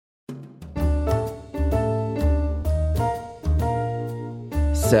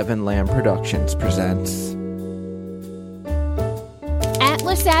Seven Lamb Productions presents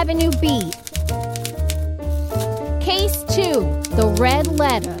Atlas Avenue Beat. Case 2, The Red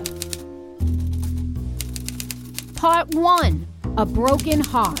Letter. Part 1, A Broken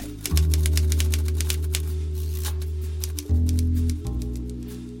Heart.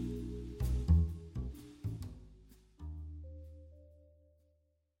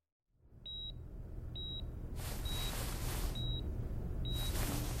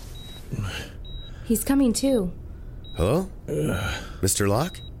 He's coming too. Hello? Mr.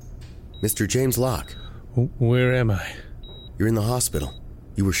 Locke? Mr. James Locke. Where am I? You're in the hospital.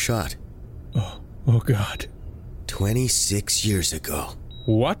 You were shot. Oh God. 26 years ago.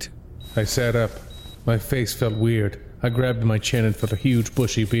 What? I sat up. My face felt weird. I grabbed my chin and felt a huge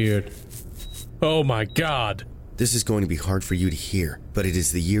bushy beard. Oh my God. This is going to be hard for you to hear, but it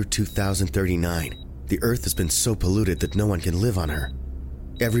is the year 2039. The Earth has been so polluted that no one can live on her.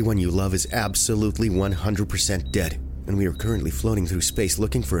 Everyone you love is absolutely 100% dead, and we are currently floating through space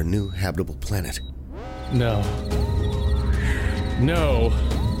looking for a new habitable planet. No. No.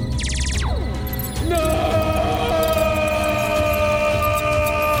 No!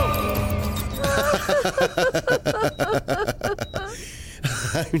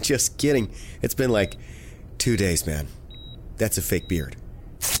 I'm just kidding. It's been like 2 days, man. That's a fake beard.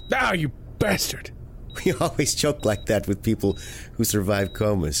 Ah, you bastard! We always joke like that with people who survive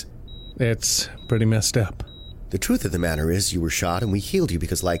comas. It's pretty messed up. The truth of the matter is you were shot and we healed you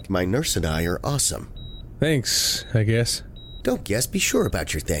because, like, my nurse and I are awesome. Thanks, I guess. Don't guess, be sure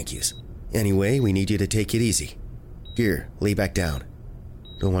about your thank yous. Anyway, we need you to take it easy. Here, lay back down.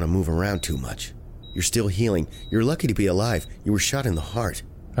 Don't want to move around too much. You're still healing. You're lucky to be alive. You were shot in the heart.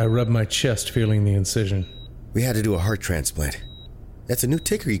 I rubbed my chest, feeling the incision. We had to do a heart transplant. That's a new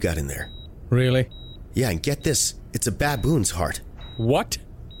ticker you got in there. Really? Yeah, and get this. It's a baboon's heart. What?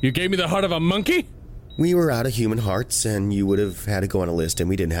 You gave me the heart of a monkey? We were out of human hearts, and you would have had to go on a list, and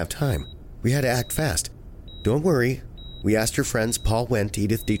we didn't have time. We had to act fast. Don't worry. We asked your friends Paul Wendt,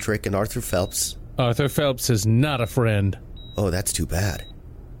 Edith Dietrich, and Arthur Phelps. Arthur Phelps is not a friend. Oh, that's too bad.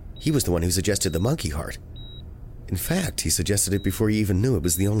 He was the one who suggested the monkey heart. In fact, he suggested it before you even knew it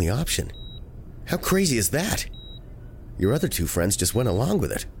was the only option. How crazy is that? Your other two friends just went along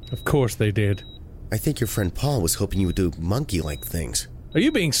with it. Of course they did. I think your friend Paul was hoping you would do monkey-like things. Are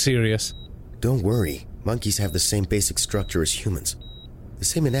you being serious? Don't worry. Monkeys have the same basic structure as humans. The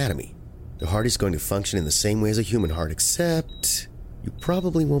same anatomy. The heart is going to function in the same way as a human heart, except you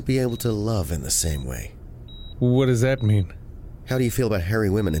probably won't be able to love in the same way. What does that mean? How do you feel about hairy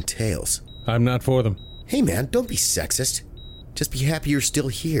women and tails? I'm not for them. Hey man, don't be sexist. Just be happy you're still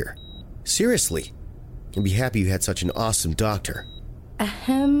here. Seriously. And be happy you had such an awesome doctor.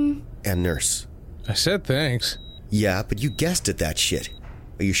 And nurse. I said thanks. Yeah, but you guessed at that shit.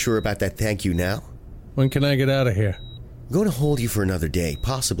 Are you sure about that thank you now? When can I get out of here? I'm going to hold you for another day,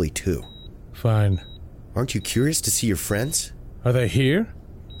 possibly 2. Fine. Aren't you curious to see your friends? Are they here?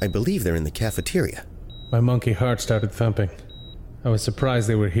 I believe they're in the cafeteria. My monkey heart started thumping. I was surprised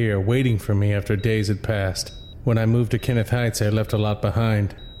they were here, waiting for me after days had passed. When I moved to Kenneth Heights, I left a lot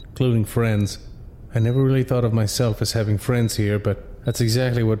behind, including friends. I never really thought of myself as having friends here, but that's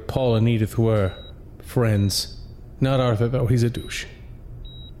exactly what Paul and Edith were. Friends. Not Arthur, though. He's a douche.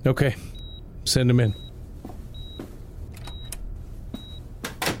 Okay. Send him in.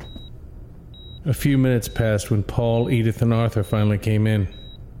 A few minutes passed when Paul, Edith, and Arthur finally came in.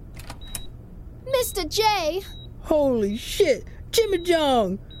 Mr. J! Holy shit! Jimmy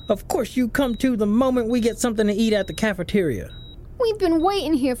Jong! Of course you come to the moment we get something to eat at the cafeteria. We've been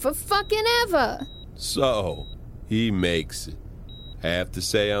waiting here for fucking ever! So, he makes it. I have to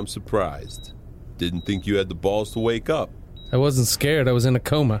say I'm surprised. Didn't think you had the balls to wake up. I wasn't scared. I was in a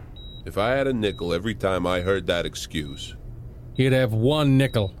coma. If I had a nickel every time I heard that excuse. You'd have 1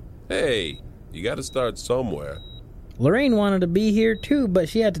 nickel. Hey, you gotta start somewhere. Lorraine wanted to be here too, but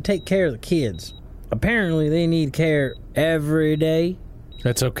she had to take care of the kids. Apparently they need care every day.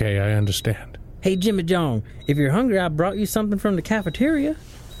 That's okay, I understand. Hey Jimmy Jong, if you're hungry I brought you something from the cafeteria.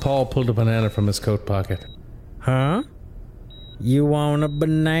 Paul pulled a banana from his coat pocket. Huh? You want a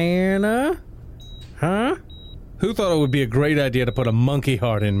banana? Huh? Who thought it would be a great idea to put a monkey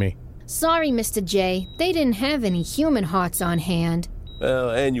heart in me? Sorry, Mr. J. They didn't have any human hearts on hand. Well,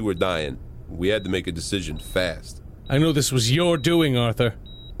 and you were dying. We had to make a decision fast. I know this was your doing, Arthur.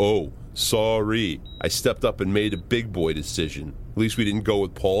 Oh, sorry. I stepped up and made a big boy decision. At least we didn't go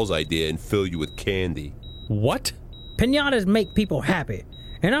with Paul's idea and fill you with candy. What? Pinatas make people happy,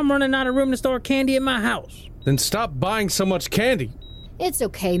 and I'm running out of room to store candy in my house. Then stop buying so much candy. It's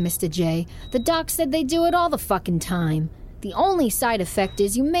okay, Mr. J. The doc said they do it all the fucking time. The only side effect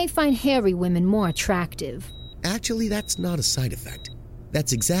is you may find hairy women more attractive. Actually, that's not a side effect.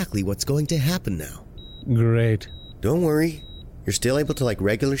 That's exactly what's going to happen now. Great. Don't worry. You're still able to like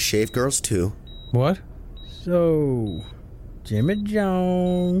regular shaved girls, too. What? So, Jimmy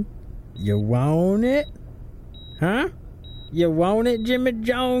Jong, you want it? Huh? You want it, Jimmy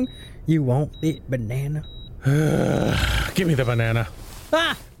Jong? You want it, banana? Give me the banana.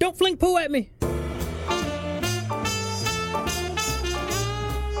 Ah! Don't fling poo at me!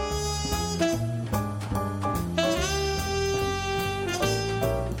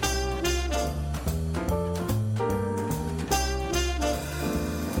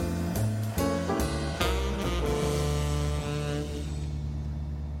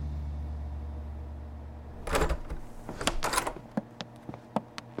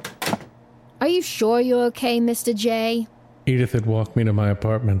 Are you sure you're okay, Mr. J? Edith had walked me to my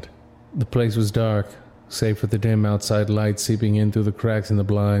apartment. The place was dark, save for the dim outside light seeping in through the cracks in the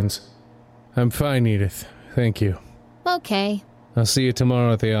blinds. I'm fine, Edith. Thank you. Okay. I'll see you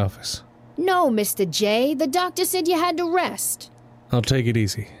tomorrow at the office. No, Mr. J. The doctor said you had to rest. I'll take it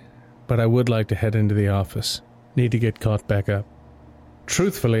easy, but I would like to head into the office. Need to get caught back up.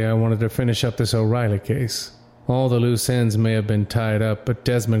 Truthfully, I wanted to finish up this O'Reilly case. All the loose ends may have been tied up, but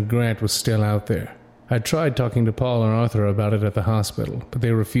Desmond Grant was still out there. I tried talking to Paul and Arthur about it at the hospital, but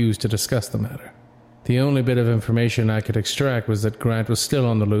they refused to discuss the matter. The only bit of information I could extract was that Grant was still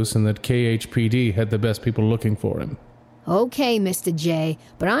on the loose and that KHPD had the best people looking for him. Okay, Mr. J,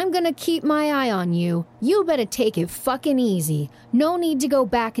 but I'm gonna keep my eye on you. You better take it fucking easy. No need to go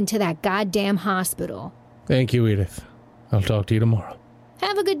back into that goddamn hospital. Thank you, Edith. I'll talk to you tomorrow.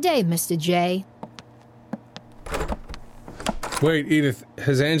 Have a good day, Mr. J. Wait, Edith,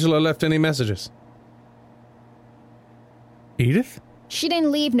 has Angela left any messages? Edith? She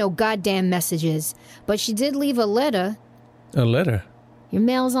didn't leave no goddamn messages, but she did leave a letter. A letter? Your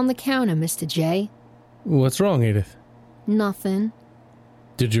mail's on the counter, Mr. J. What's wrong, Edith? Nothing.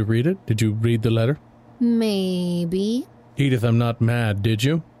 Did you read it? Did you read the letter? Maybe. Edith, I'm not mad, did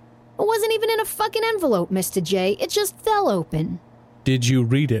you? It wasn't even in a fucking envelope, Mr. J. It just fell open. Did you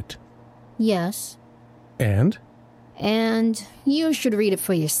read it? Yes. And? And you should read it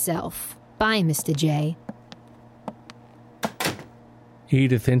for yourself. Bye, Mr. J.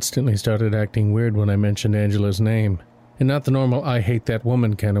 Edith instantly started acting weird when I mentioned Angela's name. And not the normal I hate that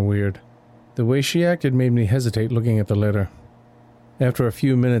woman kind of weird. The way she acted made me hesitate looking at the letter. After a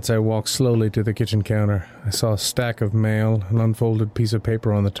few minutes, I walked slowly to the kitchen counter. I saw a stack of mail, an unfolded piece of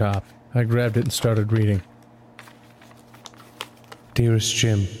paper on the top. I grabbed it and started reading. Dearest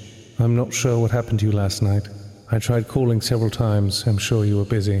Jim, I'm not sure what happened to you last night. I tried calling several times. I'm sure you were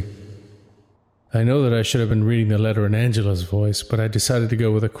busy. I know that I should have been reading the letter in Angela's voice, but I decided to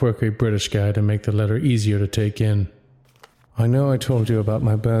go with a quirky British guy to make the letter easier to take in. I know I told you about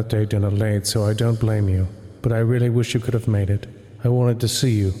my birthday dinner late, so I don't blame you, but I really wish you could have made it. I wanted to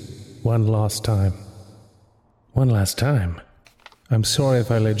see you one last time. One last time? I'm sorry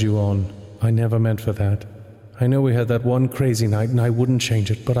if I led you on. I never meant for that. I know we had that one crazy night and I wouldn't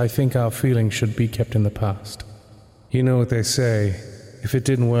change it, but I think our feelings should be kept in the past. You know what they say, if it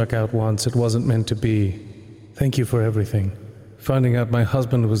didn't work out once, it wasn't meant to be. Thank you for everything. Finding out my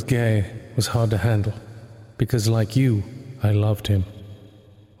husband was gay was hard to handle, because like you, I loved him.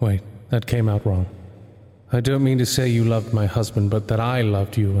 Wait, that came out wrong. I don't mean to say you loved my husband, but that I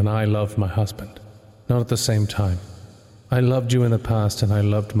loved you and I loved my husband. Not at the same time. I loved you in the past and I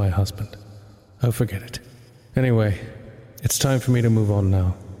loved my husband. Oh, forget it. Anyway, it's time for me to move on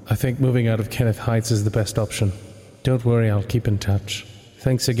now. I think moving out of Kenneth Heights is the best option. Don't worry, I'll keep in touch.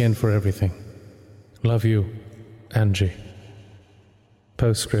 Thanks again for everything. Love you, Angie.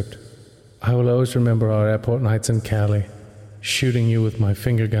 Postscript. I will always remember our airport nights in Cali, shooting you with my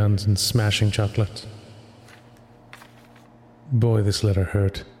finger guns and smashing chocolates. Boy, this letter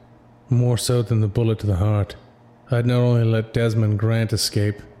hurt. More so than the bullet to the heart. I'd not only let Desmond Grant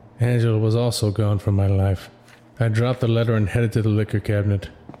escape, Angela was also gone from my life. I dropped the letter and headed to the liquor cabinet.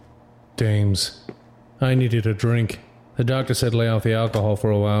 Dames. I needed a drink. The doctor said lay off the alcohol for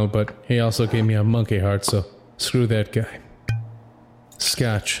a while, but he also gave me a monkey heart, so screw that guy.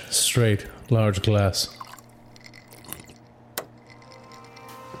 Scotch, straight, large glass.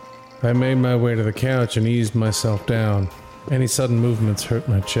 I made my way to the couch and eased myself down. Any sudden movements hurt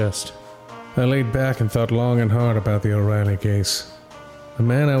my chest. I laid back and thought long and hard about the O'Reilly case. The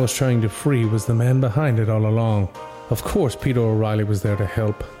man I was trying to free was the man behind it all along. Of course Peter O'Reilly was there to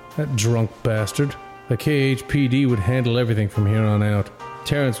help. That drunk bastard. The KHPD would handle everything from here on out.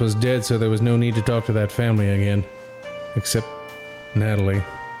 Terrence was dead, so there was no need to talk to that family again. Except Natalie.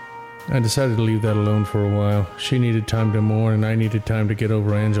 I decided to leave that alone for a while. She needed time to mourn, and I needed time to get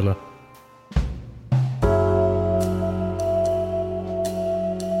over Angela.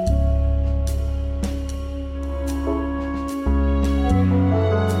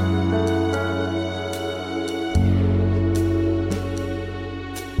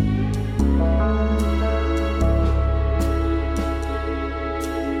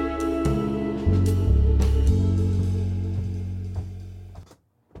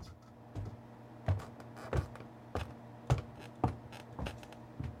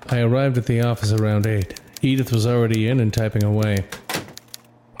 I arrived at the office around 8. Edith was already in and typing away.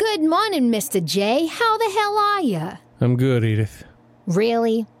 Good morning, Mr. J. How the hell are ya? I'm good, Edith.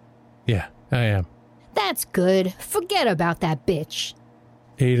 Really? Yeah, I am. That's good. Forget about that bitch.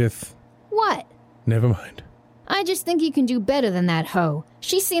 Edith. What? Never mind. I just think you can do better than that hoe.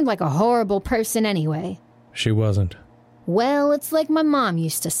 She seemed like a horrible person anyway. She wasn't. Well, it's like my mom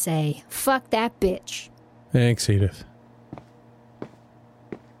used to say. Fuck that bitch. Thanks, Edith.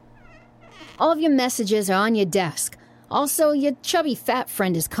 All of your messages are on your desk. Also, your chubby fat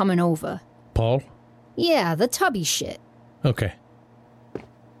friend is coming over. Paul? Yeah, the tubby shit. Okay.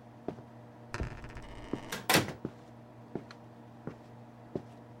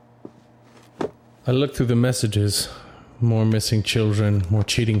 I looked through the messages. More missing children, more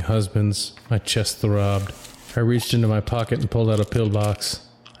cheating husbands. My chest throbbed. I reached into my pocket and pulled out a pill box.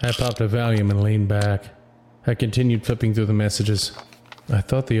 I popped a Valium and leaned back. I continued flipping through the messages. I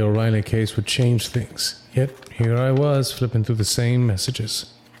thought the O'Reilly case would change things, yet here I was flipping through the same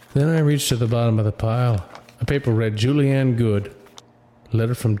messages. Then I reached to the bottom of the pile. A paper read, Julianne Good.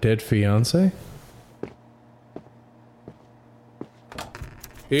 Letter from dead fiancé?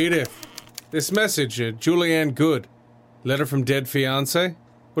 Edith, this message, Julianne Good. Letter from dead fiancé?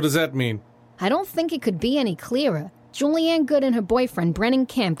 What does that mean? I don't think it could be any clearer. Julianne Good and her boyfriend, Brennan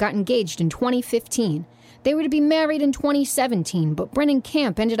Camp, got engaged in 2015. They were to be married in 2017, but Brennan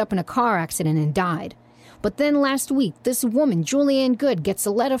Camp ended up in a car accident and died. But then last week, this woman, Julianne Good, gets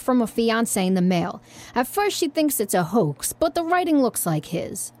a letter from her fiancé in the mail. At first she thinks it's a hoax, but the writing looks like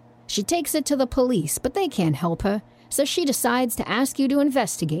his. She takes it to the police, but they can't help her, so she decides to ask you to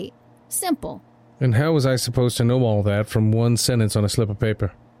investigate. Simple. And how was I supposed to know all that from one sentence on a slip of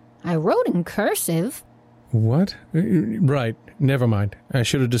paper? I wrote in cursive. What? Right, never mind. I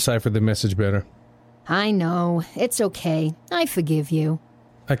should have deciphered the message better. I know. It's okay. I forgive you.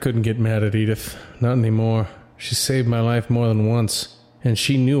 I couldn't get mad at Edith. Not anymore. She saved my life more than once, and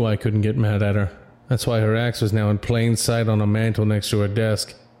she knew I couldn't get mad at her. That's why her axe was now in plain sight on a mantle next to her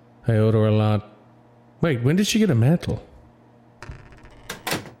desk. I owed her a lot. Wait, when did she get a mantle?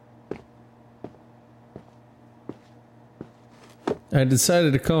 I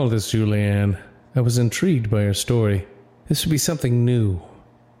decided to call this Julianne. I was intrigued by her story. This would be something new.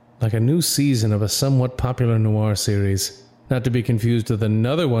 Like a new season of a somewhat popular noir series. Not to be confused with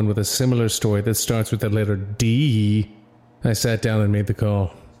another one with a similar story that starts with the letter D. I sat down and made the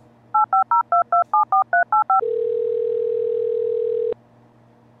call.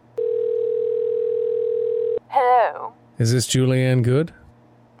 Hello? Is this Julianne Good?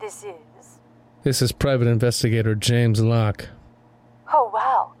 This is... This is Private Investigator James Locke. Oh,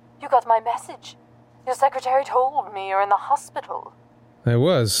 wow. You got my message. Your secretary told me you're in the hospital. I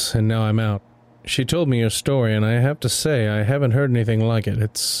was, and now I'm out. She told me your story, and I have to say, I haven't heard anything like it.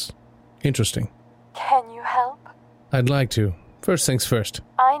 It's interesting. Can you help? I'd like to. First things first.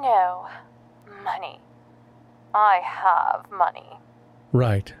 I know. Money. I have money.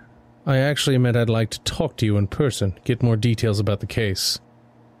 Right. I actually meant I'd like to talk to you in person, get more details about the case.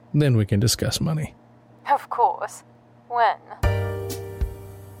 Then we can discuss money. Of course. When?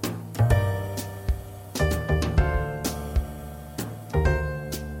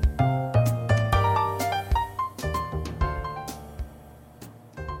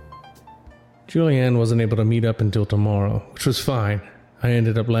 Julianne wasn't able to meet up until tomorrow, which was fine. I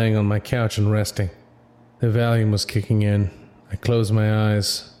ended up laying on my couch and resting. The Valium was kicking in. I closed my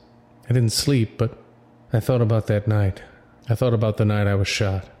eyes. I didn't sleep, but I thought about that night. I thought about the night I was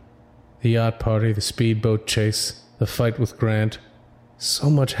shot. The yacht party, the speedboat chase, the fight with Grant. So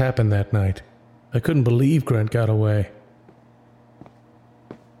much happened that night. I couldn't believe Grant got away.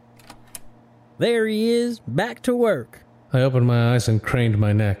 There he is, back to work. I opened my eyes and craned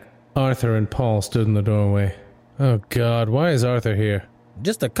my neck. Arthur and Paul stood in the doorway. Oh God, why is Arthur here?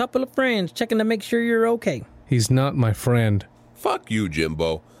 Just a couple of friends checking to make sure you're okay. He's not my friend. Fuck you,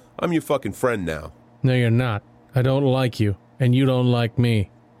 Jimbo. I'm your fucking friend now. No, you're not. I don't like you, and you don't like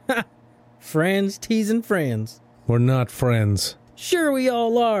me. Ha! Friends teasing friends. We're not friends. Sure we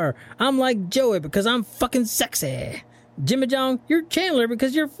all are. I'm like Joey because I'm fucking sexy. Jimmy John, you're Chandler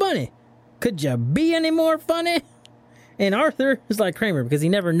because you're funny. Could you be any more funny? And Arthur is like Kramer because he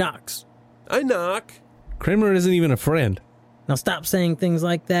never knocks. I knock. Kramer isn't even a friend. Now stop saying things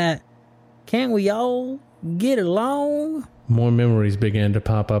like that. Can't we all get along? More memories began to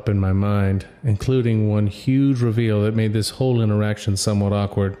pop up in my mind, including one huge reveal that made this whole interaction somewhat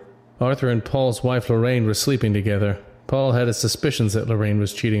awkward. Arthur and Paul's wife Lorraine were sleeping together. Paul had his suspicions that Lorraine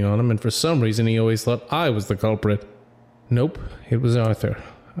was cheating on him, and for some reason he always thought I was the culprit. Nope, it was Arthur.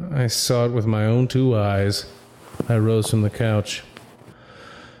 I saw it with my own 2 eyes. I rose from the couch.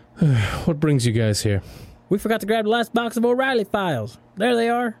 What brings you guys here? We forgot to grab the last box of O'Reilly files. There they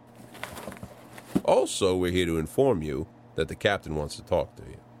are. Also, we're here to inform you that the captain wants to talk to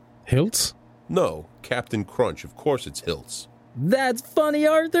you. Hilts? No, Captain Crunch. Of course it's Hilts. That's funny,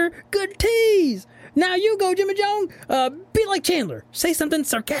 Arthur. Good tease. Now you go, Jimmy Jones. Be like Chandler. Say something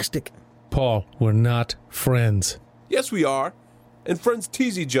sarcastic. Paul, we're not friends. Yes, we are. And friends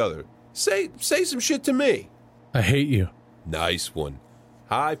tease each other. Say some shit to me. I hate you. Nice one.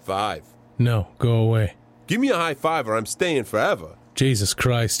 High five. No, go away. Give me a high five or I'm staying forever. Jesus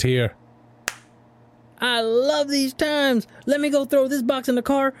Christ, here. I love these times. Let me go throw this box in the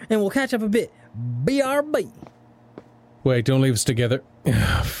car and we'll catch up a bit. BRB. Wait, don't leave us together.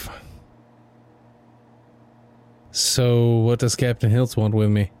 So, what does Captain Hiltz want with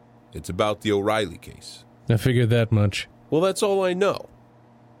me? It's about the O'Reilly case. I figured that much. Well, that's all I know.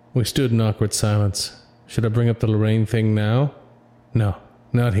 We stood in awkward silence. Should I bring up the Lorraine thing now? No,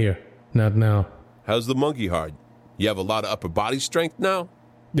 not here. Not now. How's the monkey hard? You have a lot of upper body strength now?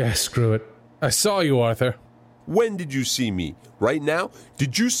 Yeah, screw it. I saw you, Arthur. When did you see me? Right now?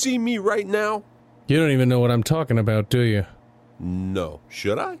 Did you see me right now? You don't even know what I'm talking about, do you? No.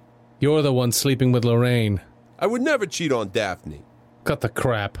 Should I? You're the one sleeping with Lorraine. I would never cheat on Daphne. Cut the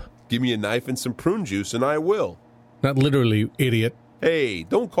crap. Give me a knife and some prune juice and I will. Not literally, you idiot. Hey,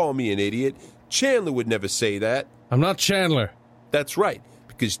 don't call me an idiot. Chandler would never say that. I'm not Chandler. That's right,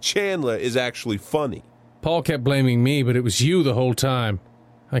 because Chandler is actually funny. Paul kept blaming me, but it was you the whole time.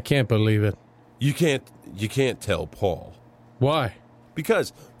 I can't believe it. You can't tell Paul. Why?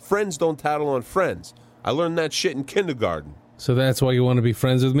 Because friends don't tattle on friends. I learned that shit in kindergarten. So that's why you want to be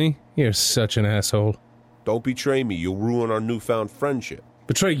friends with me? You're such an asshole. Don't betray me. You'll ruin our newfound friendship.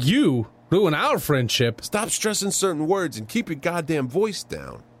 Betray you? Ruin our friendship? Stop stressing certain words and keep your goddamn voice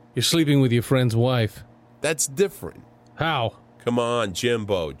down. You're sleeping with your friend's wife. That's different. How? Come on,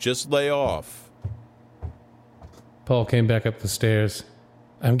 Jimbo. Just lay off. Paul came back up the stairs.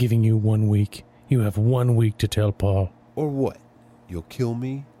 I'm giving you 1 week. You have 1 week to tell Paul. Or what? You'll kill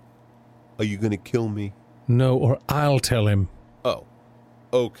me? Are you gonna kill me? No, or I'll tell him. Oh.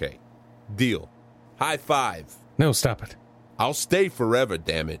 Okay. Deal. High five. No, stop it. I'll stay forever,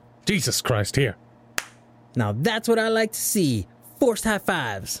 damn it. Jesus Christ, here. Now that's what I like to see. Forced high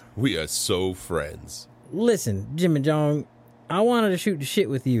fives. We are so friends. Listen, Jimmy Jong, I wanted to shoot the shit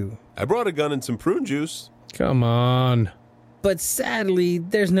with you. I brought a gun and some prune juice. Come on. But sadly,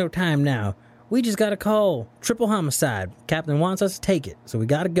 there's no time now. We just got a call. Triple homicide. Captain wants us to take it, so we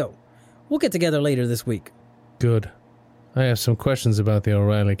gotta go. We'll get together later this week. Good. I have some questions about the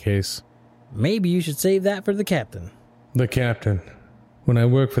O'Reilly case. Maybe you should save that for the captain. The captain. When I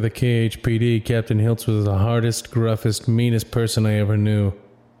worked for the KHPD, Captain Hiltz was the hardest, gruffest, meanest person I ever knew.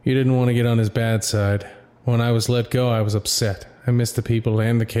 You didn't want to get on his bad side. When I was let go, I was upset. I missed the people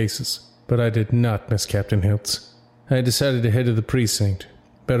and the cases. But I did not miss Captain Hiltz. I decided to head to the precinct.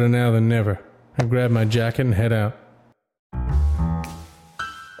 Better now than never. I grabbed my jacket and head out.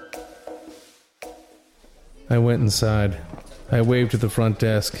 I went inside. I waved to the front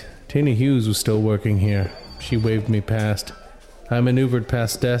desk. Tina Hughes was still working here. She waved me past. I maneuvered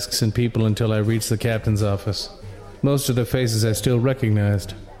past desks and people until I reached the captain's office. Most of the faces I still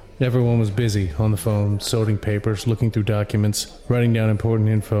recognized. Everyone was busy, on the phone, sorting papers, looking through documents, writing down important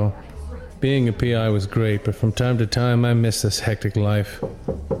info. Being a PI was great, but from time to time I missed this hectic life.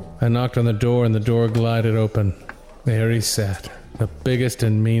 I knocked on the door and the door glided open. There he sat, the biggest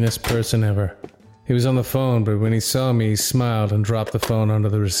and meanest person ever. He was on the phone, but when he saw me, he smiled and dropped the phone onto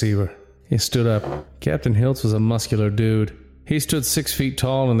the receiver. He stood up. Captain Hiltz was a muscular dude. He stood 6 feet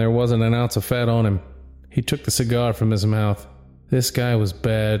tall and there wasn't an ounce of fat on him. He took the cigar from his mouth. This guy was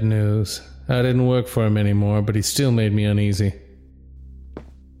bad news. I didn't work for him anymore, but he still made me uneasy.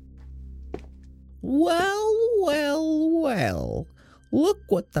 Well. Look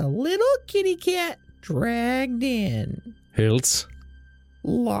what the little kitty cat dragged in. Hiltz?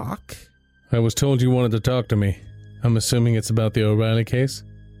 Locke. I was told you wanted to talk to me. I'm assuming it's about the O'Reilly case?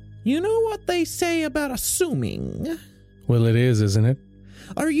 You know what they say about assuming? Well, it is, isn't it?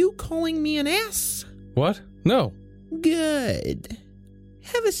 Are you calling me an ass? What? No. Good.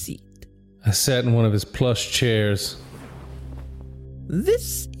 Have a seat. I sat in one of his plush chairs.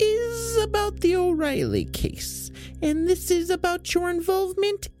 This is about the O'Reilly case, and this is about your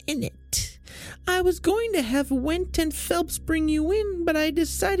involvement in it. I was going to have Went and Phelps bring you in, but I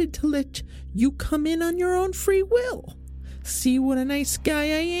decided to let you come in on your own free will. See what a nice guy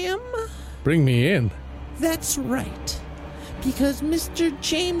I am? Bring me in. That's right. Because Mr.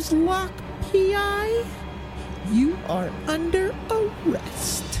 James Locke, P.I., you are under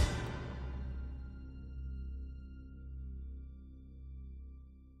arrest.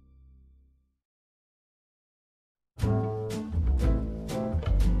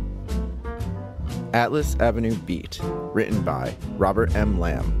 Atlas Avenue Beat, written by Robert M.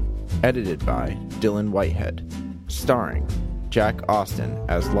 Lamb, edited by Dylan Whitehead, starring Jack Austin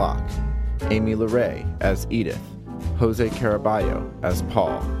as Locke, Amy LeRae as Edith, Jose Caraballo as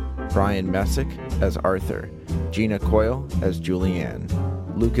Paul, Brian Messick as Arthur, Gina Coyle as Julianne,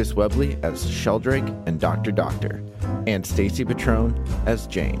 Lucas Webley as Sheldrake and Dr. Doctor, and Stacy Patrone as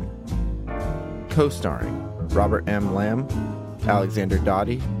Jane. Co-starring Robert M. Lamb, Alexander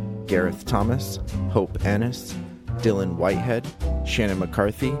Dottie, Gareth Thomas, Hope Ennis, Dylan Whitehead, Shannon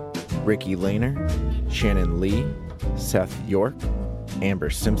McCarthy, Ricky Lehner, Shannon Lee, Seth York, Amber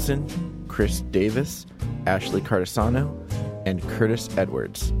Simpson, Chris Davis, Ashley Cardasano, and Curtis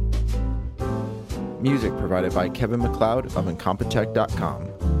Edwards. Music provided by Kevin MacLeod of Incompetech.com.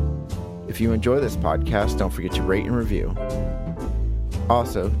 If you enjoy this podcast, don't forget to rate and review.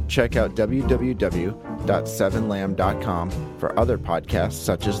 Also, check out www.7lamb.com for other podcasts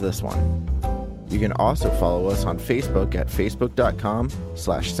such as this one. You can also follow us on Facebook at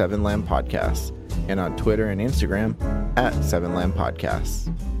facebook.com/7lambpodcasts and on Twitter and Instagram at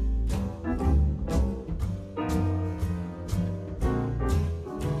 7lambpodcasts.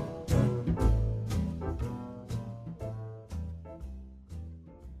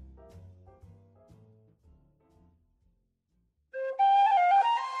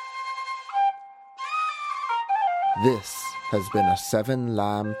 This has been a 7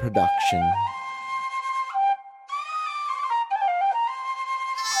 Lamb production.